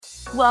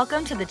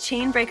Welcome to the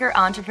Chainbreaker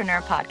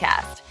Entrepreneur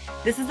Podcast.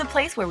 This is the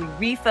place where we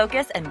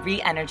refocus and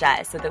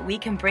re-energize so that we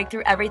can break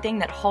through everything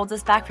that holds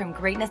us back from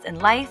greatness in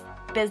life,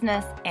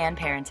 business, and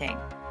parenting.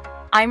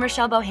 I'm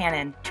Rochelle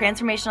Bohannon,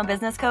 transformational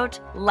business coach,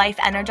 life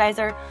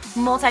energizer,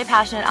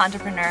 multi-passionate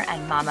entrepreneur,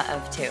 and mama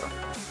of two.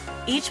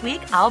 Each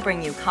week, I'll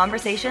bring you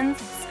conversations,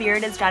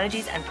 spirited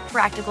strategies, and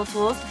practical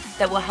tools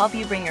that will help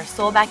you bring your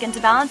soul back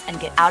into balance and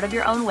get out of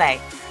your own way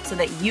so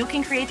that you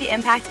can create the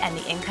impact and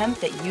the income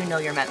that you know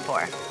you're meant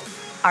for.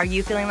 Are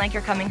you feeling like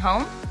you're coming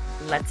home?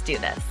 Let's do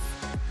this.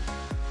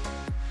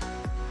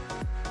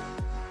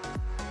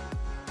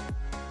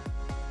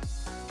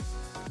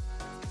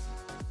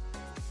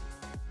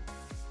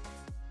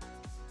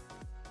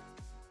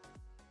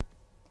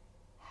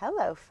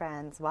 Hello,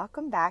 friends.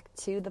 Welcome back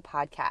to the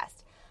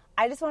podcast.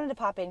 I just wanted to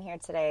pop in here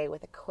today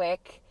with a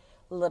quick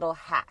little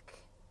hack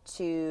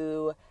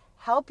to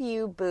help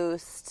you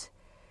boost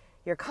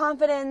your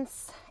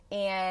confidence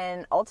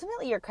and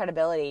ultimately your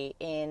credibility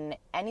in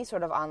any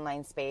sort of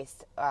online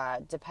space,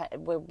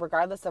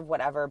 regardless of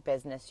whatever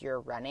business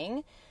you're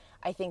running.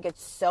 I think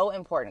it's so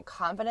important.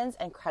 Confidence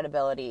and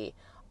credibility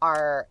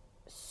are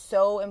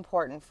so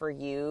important for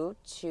you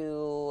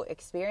to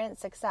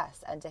experience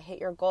success and to hit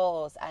your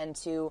goals and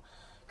to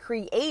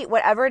create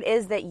whatever it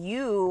is that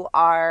you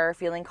are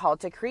feeling called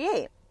to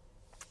create.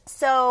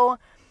 So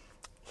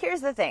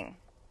here's the thing.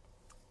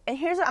 And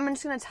I'm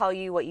just going to tell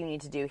you what you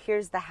need to do.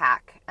 Here's the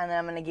hack, and then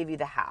I'm going to give you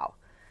the how.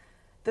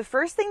 The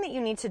first thing that you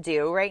need to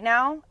do right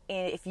now,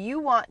 if you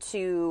want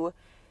to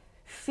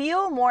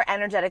feel more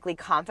energetically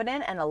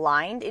confident and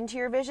aligned into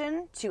your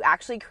vision to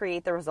actually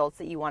create the results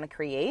that you want to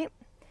create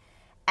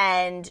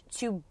and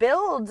to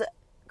build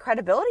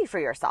credibility for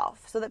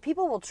yourself so that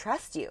people will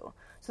trust you,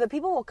 so that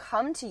people will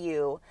come to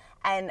you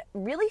and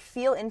really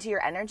feel into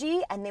your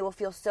energy, and they will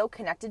feel so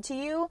connected to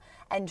you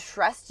and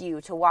trust you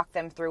to walk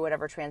them through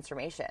whatever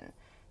transformation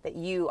that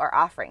you are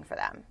offering for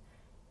them,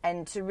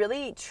 and to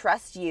really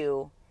trust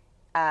you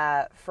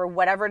for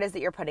whatever it is that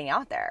you're putting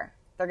out there.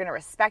 They're going to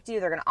respect you.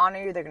 They're going to honor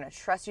you. They're going to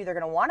trust you. They're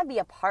going to want to be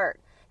a part.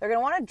 They're going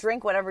to want to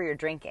drink whatever you're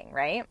drinking,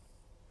 right?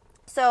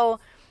 So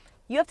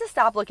you have to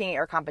stop looking at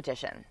your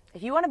competition.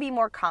 If you want to be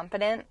more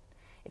confident,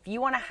 if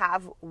you want to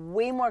have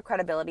way more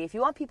credibility, if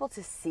you want people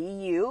to see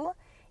you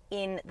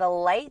in the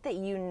light that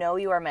you know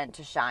you are meant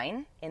to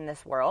shine in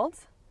this world,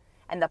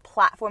 and the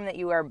platform that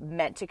you are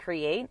meant to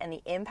create, and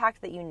the impact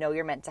that you know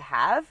you're meant to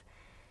have,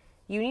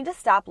 you need to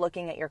stop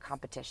looking at your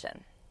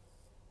competition.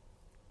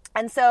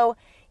 And so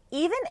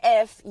even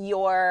if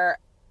you're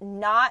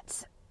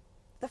not,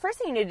 the first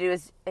thing you need to do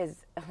is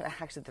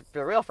actually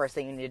the real first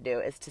thing you need to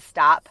do is to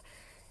stop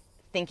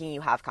thinking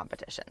you have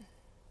competition,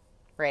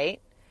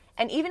 right?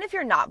 And even if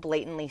you're not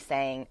blatantly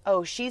saying,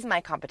 oh, she's my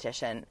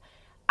competition,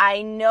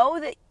 I know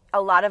that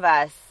a lot of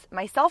us,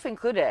 myself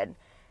included,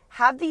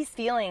 have these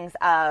feelings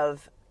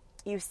of,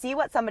 you see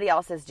what somebody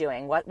else is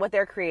doing, what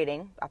they're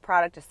creating, a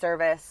product, a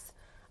service,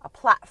 a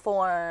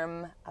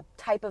platform, a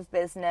type of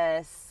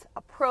business,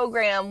 a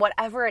program,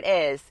 whatever it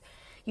is.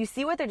 You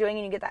see what they're doing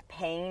and you get that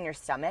pain in your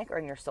stomach or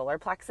in your solar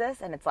plexus,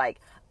 and it's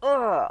like,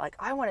 ugh, like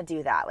I want to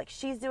do that. Like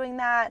she's doing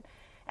that.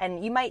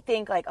 And you might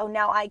think like, oh,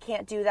 now I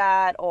can't do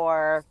that,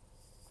 or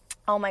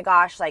oh my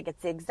gosh, like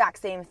it's the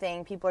exact same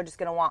thing. People are just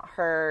going to want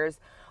hers.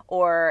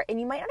 And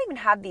you might not even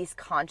have these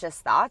conscious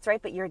thoughts, right?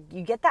 But you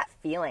get that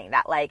feeling,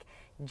 that like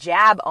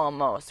jab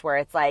almost, where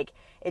it's like,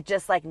 it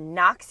just like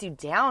knocks you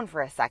down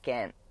for a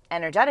second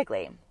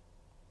energetically.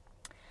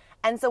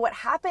 And so what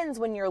happens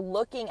when you're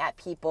looking at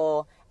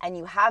people and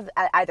you have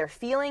either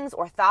feelings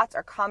or thoughts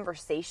or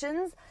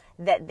conversations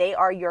that they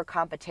are your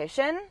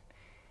competition,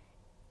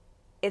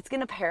 it's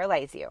going to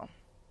paralyze you.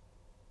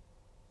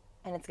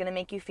 And it's going to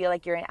make you feel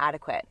like you're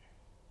inadequate.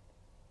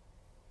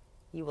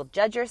 You will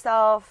judge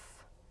yourself.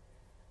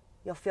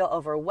 You'll feel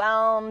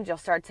overwhelmed. You'll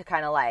start to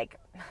kind of like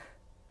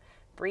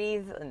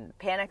breathe and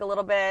panic a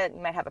little bit.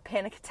 You might have a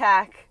panic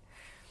attack.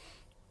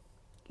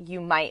 You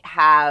might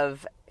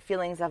have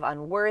feelings of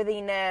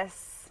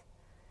unworthiness.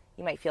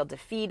 You might feel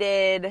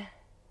defeated.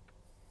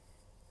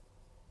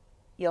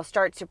 You'll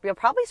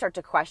probably start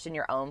to question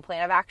your own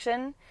plan of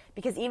action,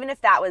 because even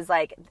if that was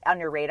like on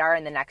your radar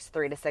in the next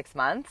 3 to 6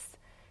 months,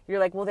 you're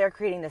like, well, they're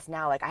creating this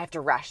now. Like I have to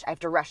rush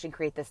and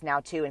create this now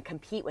too and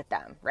compete with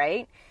them,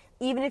 right?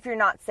 Even if you're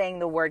not saying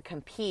the word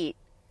compete,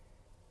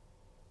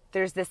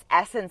 there's this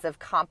essence of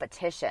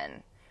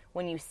competition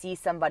when you see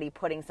somebody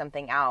putting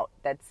something out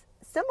that's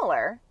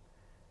similar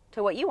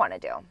to what you want to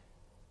do.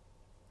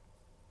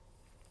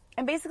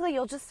 And basically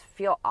you'll just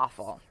feel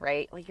awful,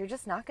 right? Like you're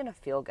just not going to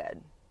feel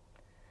good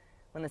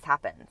when this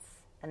happens.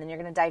 And then you're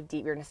going to dive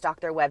deep. You're going to stalk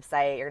their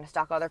website. You're going to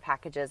stalk all their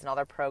packages and all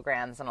their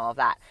programs and all of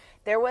that.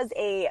 There was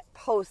a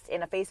post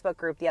in a Facebook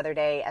group the other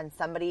day, and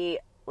somebody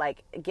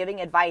like giving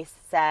advice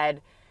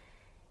said,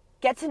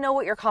 get to know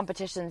what your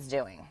competition's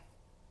doing.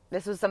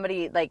 This was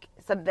somebody like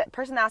the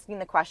person asking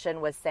the question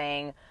was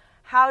saying,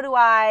 how do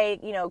I,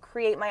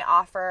 create my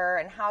offer,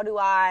 and how do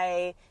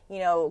I,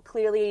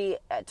 clearly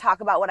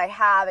talk about what I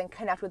have and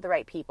connect with the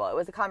right people. It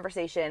was a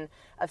conversation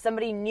of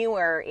somebody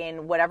newer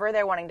in whatever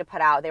they're wanting to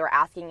put out. They were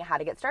asking how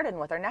to get started and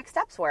what their next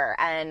steps were.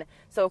 And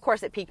so, of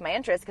course, it piqued my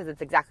interest because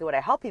it's exactly what I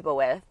help people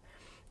with.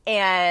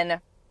 And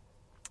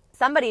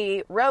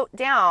somebody wrote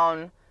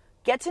down,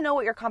 get to know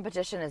what your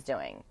competition is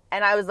doing.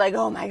 And I was like,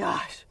 oh my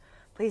gosh,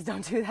 please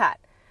don't do that.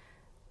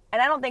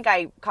 And I don't think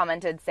I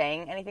commented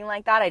saying anything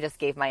like that. I just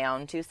gave my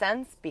own 2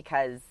 cents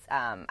because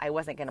I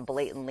wasn't going to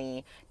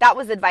blatantly. That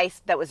was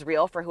advice that was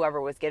real for whoever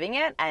was giving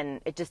it,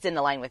 and it just didn't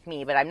align with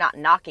me. But I'm not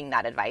knocking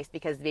that advice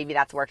because maybe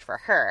that's worked for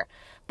her.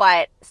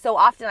 But so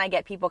often I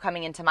get people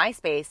coming into my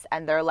space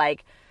and they're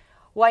like,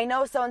 well, I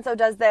know so-and-so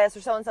does this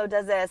or so-and-so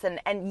does this.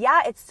 And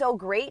yeah, it's so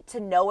great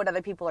to know what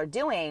other people are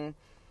doing,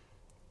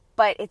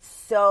 but it's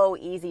so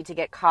easy to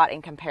get caught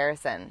in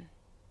comparison.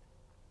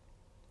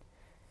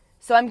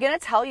 So I'm going to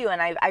tell you, and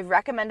I've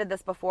recommended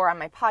this before on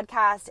my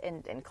podcast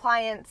and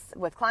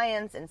with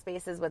clients in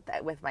spaces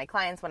with my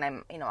clients when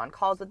I'm, on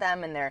calls with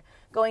them and they're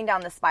going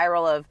down the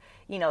spiral of,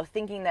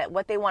 thinking that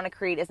what they want to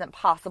create isn't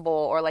possible,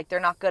 or like they're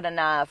not good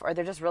enough, or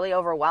they're just really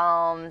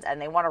overwhelmed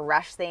and they want to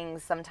rush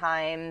things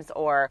sometimes,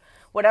 or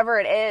whatever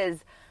it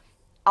is.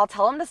 I'll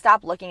tell them to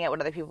stop looking at what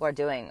other people are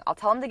doing. I'll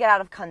tell them to get out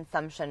of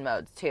consumption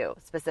modes too,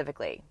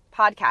 specifically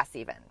podcasts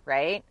even,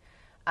 right?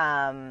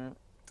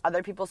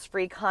 Other people's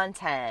free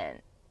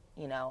content,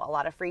 a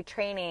lot of free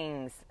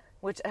trainings,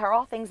 which are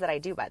all things that I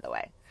do, by the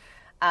way.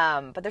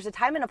 But there's a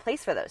time and a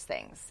place for those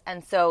things.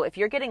 And so if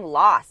you're getting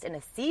lost in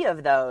a sea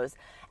of those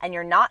and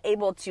you're not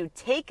able to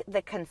take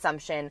the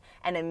consumption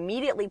and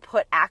immediately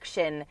put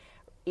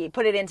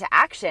it into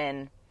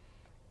action,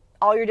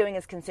 all you're doing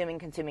is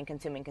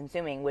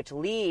consuming, which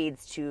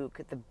leads to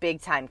the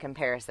big time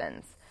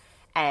comparisons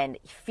and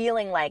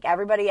feeling like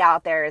everybody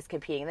out there is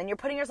competing. Then you're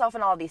putting yourself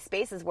in all of these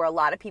spaces where a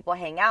lot of people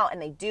hang out and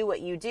they do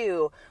what you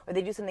do, or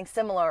they do something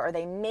similar, or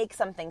they make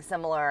something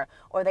similar,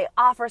 or they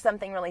offer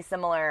something really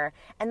similar.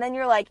 And then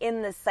you're like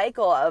in this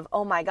cycle of,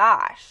 oh my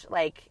gosh,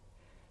 like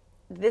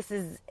this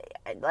is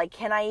like,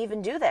 can I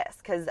even do this?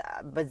 Because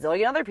a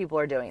bazillion other people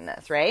are doing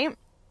this, right?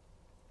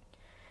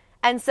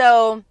 And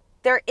so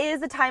there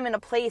is a time and a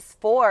place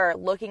for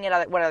looking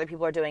at what other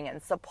people are doing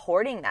and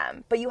supporting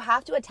them, but you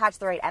have to attach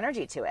the right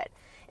energy to it.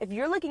 If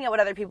you're looking at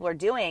what other people are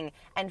doing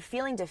and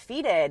feeling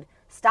defeated,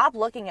 stop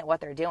looking at what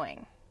they're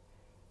doing.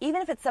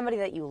 Even if it's somebody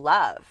that you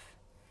love.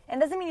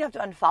 And it doesn't mean you have to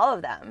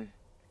unfollow them.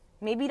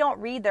 Maybe don't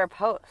read their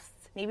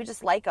posts. Maybe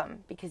just like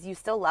them because you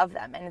still love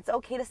them. And it's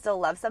okay to still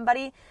love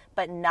somebody,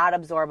 but not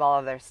absorb all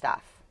of their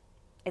stuff.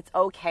 It's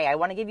okay. I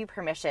want to give you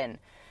permission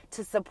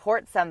to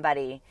support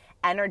somebody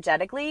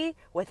energetically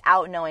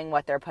without knowing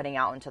what they're putting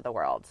out into the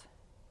world.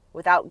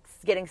 Without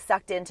getting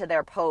sucked into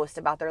their post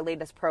about their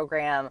latest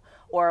program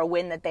or a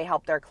win that they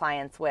help their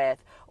clients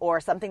with, or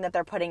something that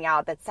they're putting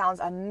out that sounds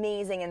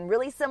amazing and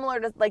really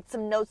similar to like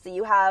some notes that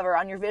you have or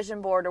on your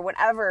vision board or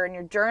whatever in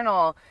your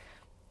journal.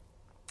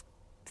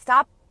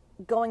 Stop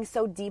going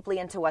so deeply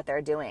into what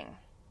they're doing.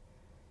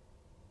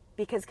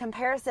 Because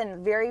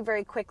comparison very,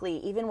 very quickly,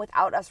 even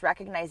without us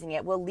recognizing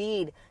it, will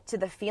lead to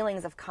the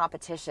feelings of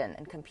competition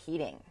and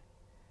competing.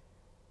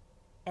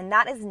 And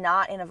that is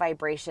not in a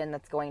vibration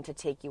that's going to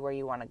take you where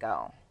you want to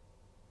go.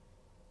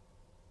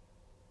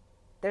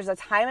 There's a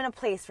time and a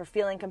place for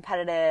feeling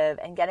competitive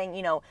and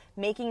getting,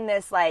 making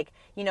this like,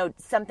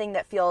 something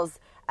that feels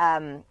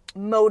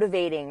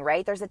motivating,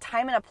 right? There's a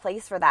time and a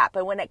place for that.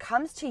 But when it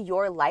comes to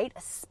your light,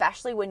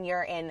 especially when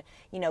you're in,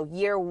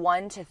 years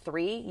 1 to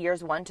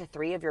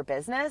 3 of your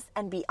business,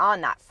 and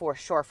beyond that for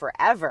sure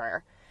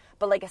forever,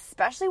 but like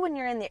especially when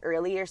you're in the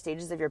earlier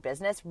stages of your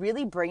business,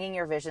 really bringing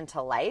your vision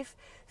to life,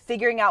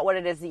 figuring out what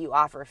it is that you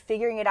offer,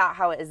 figuring it out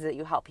how it is that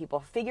you help people,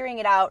 figuring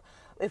it out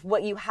if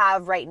what you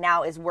have right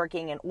now is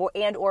working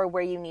and or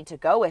where you need to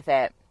go with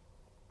it.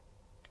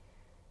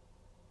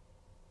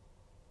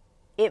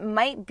 It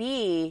might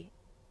be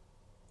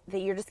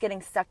that you're just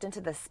getting sucked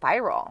into the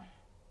spiral.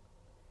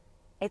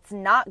 It's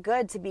not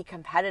good to be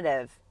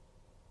competitive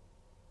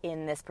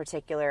in this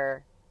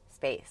particular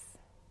space.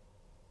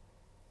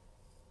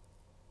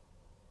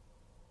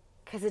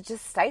 Because it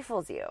just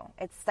stifles you.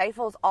 It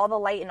stifles all the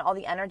light and all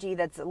the energy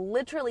that's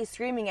literally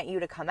screaming at you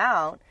to come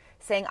out,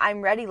 saying,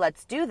 I'm ready,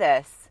 let's do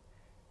this.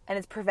 And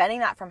it's preventing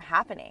that from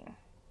happening.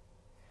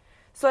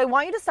 So I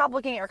want you to stop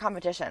looking at your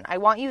competition. I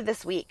want you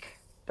this week,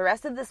 the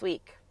rest of this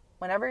week,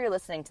 whenever you're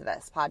listening to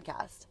this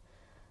podcast,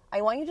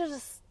 I want you to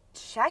just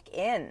check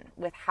in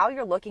with how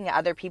you're looking at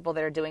other people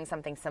that are doing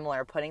something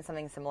similar, putting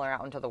something similar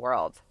out into the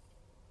world.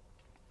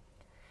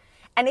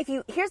 And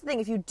here's the thing,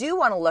 if you do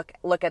want to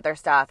look at their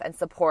stuff and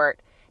support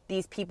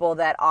these people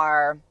that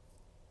are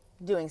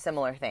doing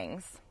similar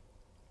things,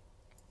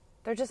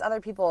 they're just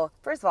other people.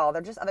 First of all,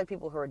 they're just other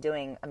people who are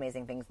doing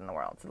amazing things in the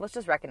world. So let's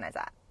just recognize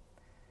that.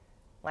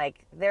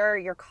 Like, they're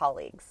your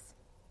colleagues.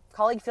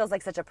 Colleague feels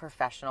like such a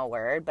professional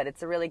word, but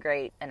it's a really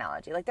great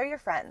analogy. Like, they're your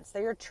friends.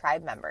 They're your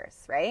tribe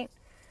members, right?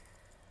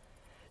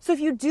 So if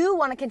you do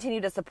want to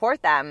continue to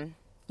support them,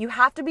 you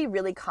have to be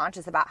really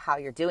conscious about how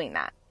you're doing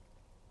that.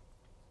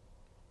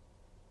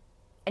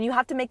 And you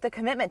have to make the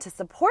commitment to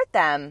support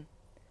them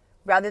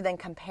rather than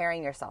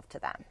comparing yourself to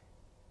them.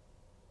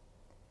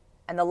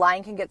 And the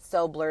line can get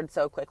so blurred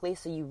so quickly,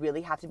 so you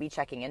really have to be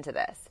checking into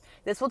this.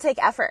 This will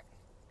take effort.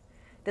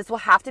 This will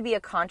have to be a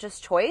conscious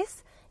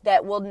choice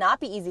that will not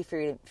be easy for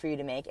you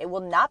to make. It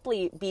will not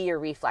be your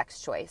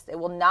reflex choice. It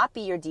will not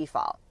be your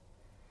default.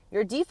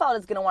 Your default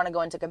is going to want to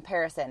go into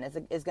comparison,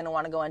 is going to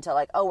want to go into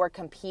like, oh, we're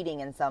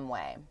competing in some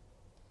way.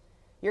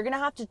 You're going to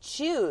have to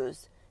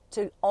choose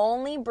to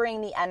only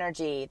bring the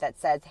energy that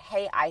says,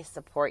 hey, I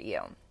support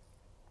you.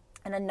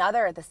 And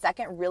the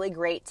second really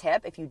great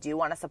tip, if you do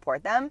want to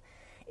support them,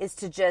 is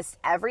to just,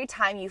 every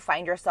time you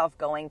find yourself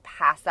going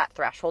past that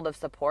threshold of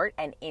support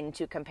and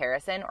into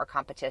comparison or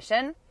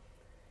competition,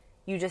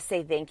 you just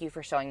say, thank you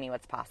for showing me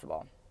what's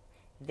possible.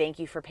 Thank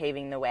you for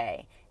paving the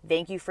way.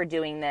 Thank you for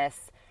doing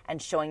this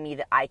and showing me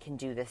that I can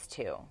do this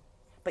too.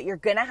 But you're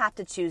going to have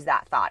to choose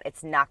that thought.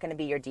 It's not going to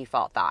be your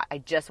default thought. I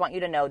just want you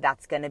to know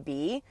that's going to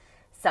be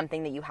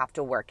something that you have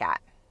to work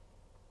at.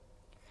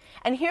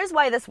 And here's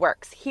why this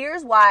works.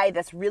 Here's why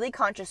this really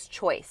conscious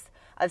choice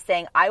of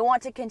saying, I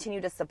want to continue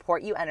to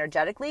support you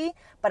energetically,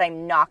 but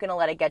I'm not going to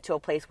let it get to a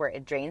place where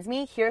it drains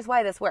me. Here's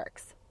why this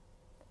works.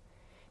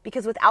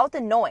 Because without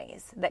the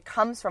noise that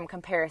comes from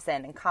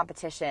comparison and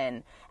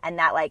competition and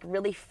that like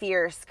really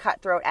fierce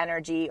cutthroat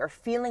energy or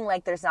feeling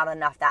like there's not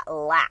enough, that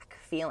lack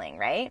feeling,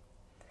 right?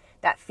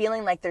 That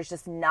feeling like there's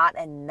just not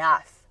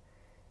enough.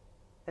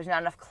 There's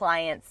not enough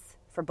clients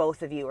for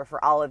both of you or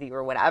for all of you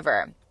or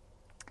whatever.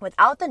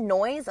 Without the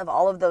noise of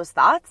all of those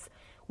thoughts,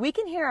 we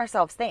can hear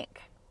ourselves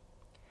think.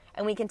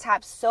 And we can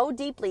tap so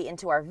deeply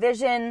into our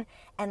vision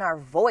and our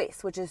voice,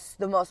 which is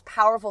the most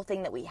powerful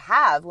thing that we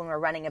have when we're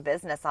running a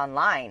business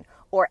online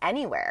or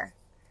anywhere,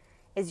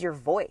 is your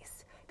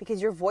voice.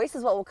 Because your voice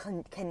is what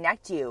will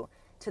connect you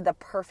to the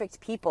perfect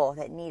people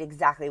that need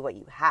exactly what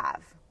you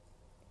have.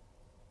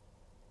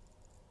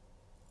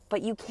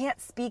 But you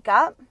can't speak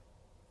up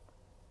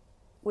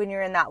when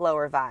you're in that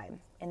lower vibe,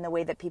 in the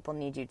way that people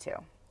need you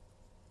to.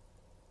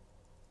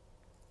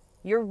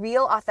 Your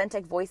real,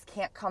 authentic voice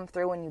can't come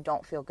through when you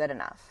don't feel good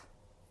enough.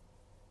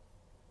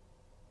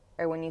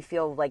 Or when you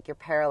feel like you're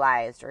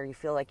paralyzed, or you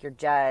feel like you're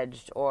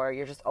judged, or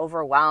you're just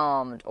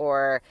overwhelmed,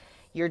 or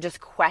you're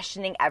just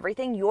questioning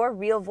everything. Your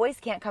real voice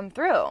can't come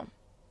through.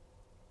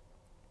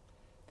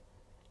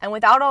 And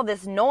without all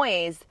this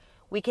noise,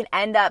 we can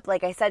end up,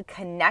 like I said,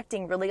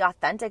 connecting really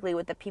authentically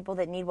with the people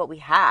that need what we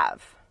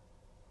have.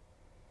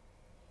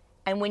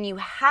 And when you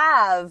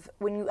have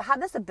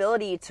this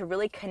ability to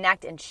really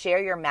connect and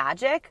share your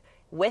magic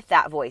with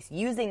that voice,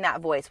 using that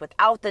voice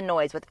without the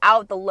noise,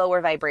 without the lower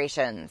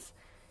vibrations,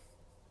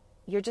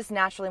 you're just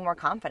naturally more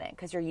confident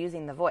because you're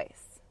using the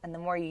voice. And the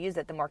more you use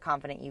it, the more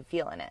confident you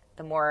feel in it.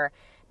 The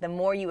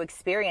more you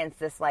experience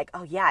this, like,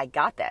 oh yeah, I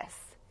got this.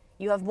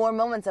 You have more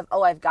moments of,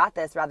 oh, I've got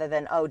this, rather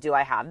than, oh, do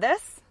I have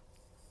this?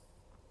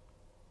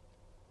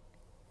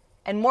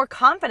 And more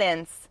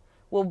confidence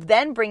will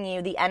then bring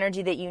you the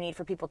energy that you need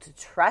for people to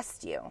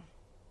trust you.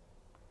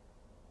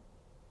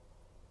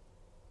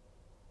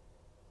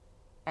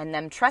 And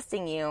them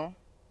trusting you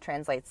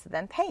translates to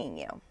them paying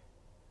you.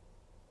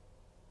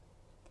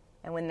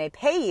 And when they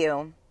pay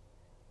you,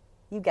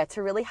 you get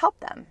to really help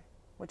them,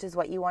 which is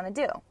what you want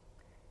to do.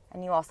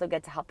 And you also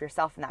get to help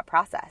yourself in that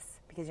process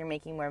because you're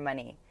making more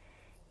money.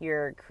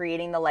 You're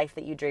creating the life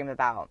that you dream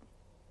about.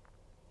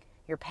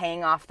 You're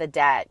paying off the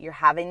debt. You're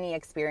having the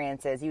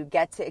experiences. You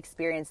get to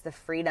experience the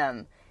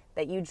freedom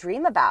that you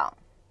dream about.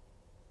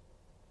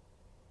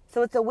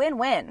 So it's a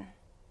win-win.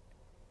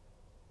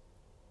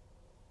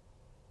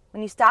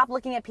 When you stop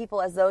looking at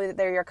people as though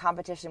they're your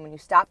competition, when you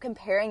stop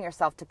comparing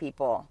yourself to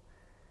people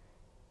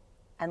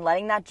and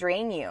letting that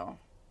drain you,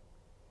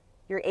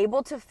 you're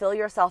able to fill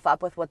yourself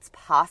up with what's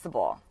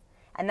possible.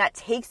 And that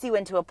takes you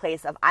into a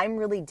place of, I'm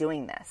really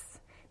doing this.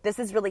 This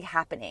is really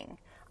happening.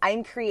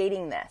 I'm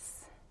creating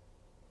this.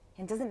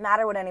 It doesn't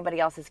matter what anybody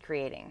else is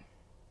creating.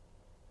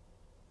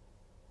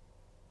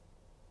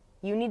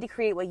 You need to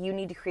create what you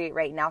need to create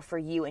right now for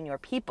you and your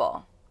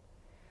people.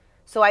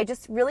 So I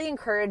just really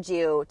encourage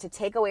you to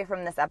take away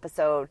from this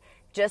episode,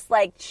 just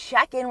like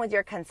check in with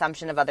your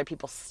consumption of other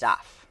people's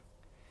stuff.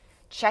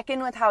 Check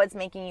in with how it's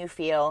making you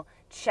feel.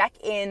 Check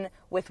in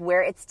with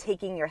where it's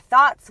taking your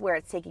thoughts, where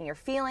it's taking your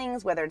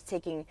feelings, whether it's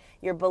taking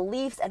your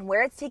beliefs, and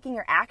where it's taking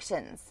your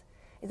actions.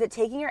 Is it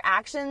taking your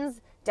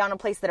actions down a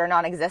place that are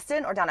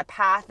non-existent, or down a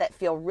path that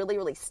feel really,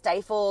 really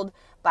stifled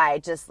by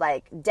just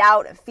like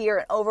doubt and fear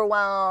and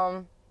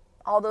overwhelm,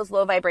 all those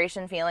low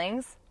vibration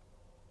feelings?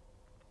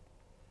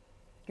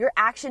 Your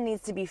action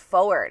needs to be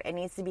forward. It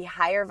needs to be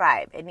higher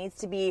vibe. It needs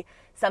to be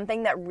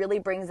something that really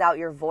brings out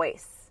your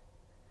voice.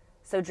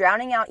 So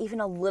drowning out even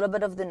a little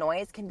bit of the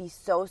noise can be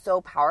so, so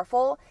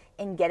powerful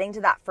in getting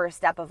to that first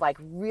step of like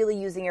really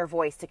using your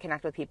voice to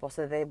connect with people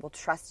so they will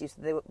trust you,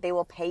 so they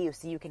will pay you,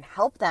 so you can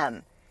help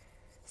them,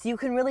 so you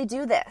can really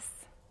do this.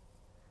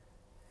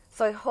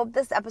 So I hope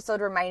this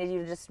episode reminded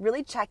you to just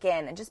really check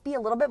in and just be a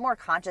little bit more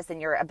conscious in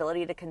your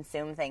ability to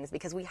consume things,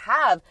 because we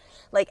have,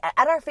 like,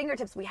 at our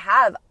fingertips, we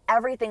have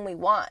everything we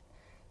want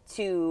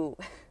to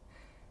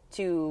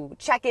to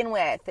check in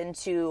with and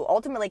to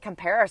ultimately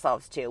compare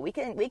ourselves to. We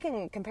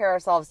can compare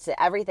ourselves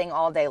to everything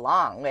all day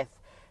long with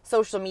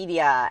social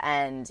media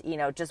and,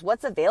 just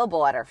what's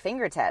available at our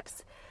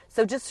fingertips.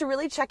 So just to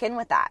really check in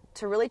with that,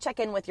 to really check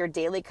in with your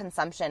daily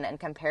consumption and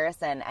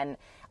comparison, and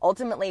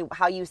ultimately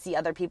how you see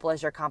other people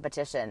as your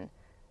competition.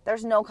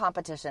 There's no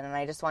competition, and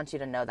I just want you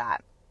to know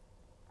that.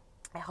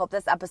 I hope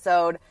this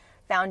episode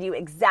found you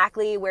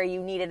exactly where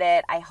you needed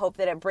it. I hope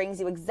that it brings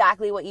you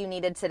exactly what you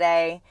needed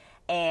today,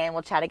 and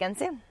we'll chat again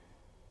soon.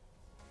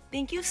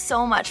 Thank you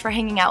so much for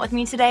hanging out with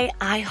me today.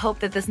 I hope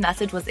that this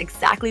message was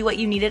exactly what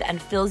you needed and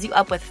fills you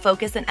up with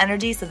focus and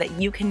energy so that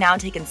you can now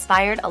take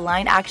inspired,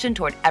 aligned action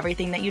toward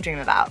everything that you dream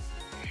about.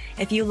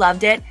 If you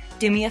loved it,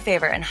 do me a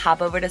favor and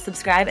hop over to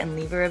subscribe and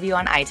leave a review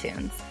on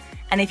iTunes.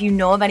 And if you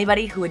know of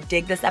anybody who would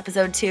dig this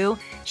episode too,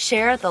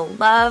 share the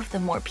love. The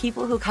more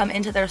people who come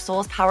into their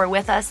soul's power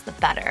with us, the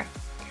better.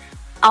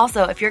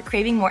 Also, if you're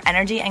craving more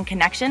energy and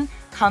connection,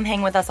 come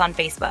hang with us on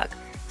Facebook.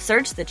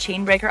 Search The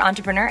Chainbreaker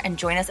Entrepreneur and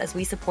join us as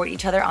we support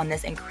each other on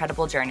this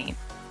incredible journey.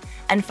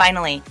 And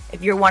finally,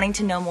 if you're wanting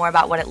to know more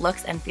about what it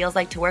looks and feels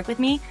like to work with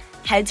me,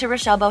 head to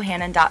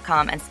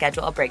RochelleBohannon.com and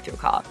schedule a breakthrough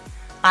call.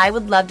 I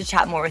would love to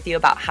chat more with you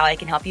about how I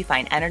can help you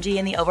find energy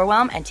in the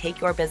overwhelm and take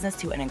your business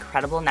to an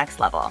incredible next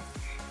level.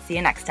 See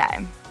you next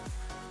time.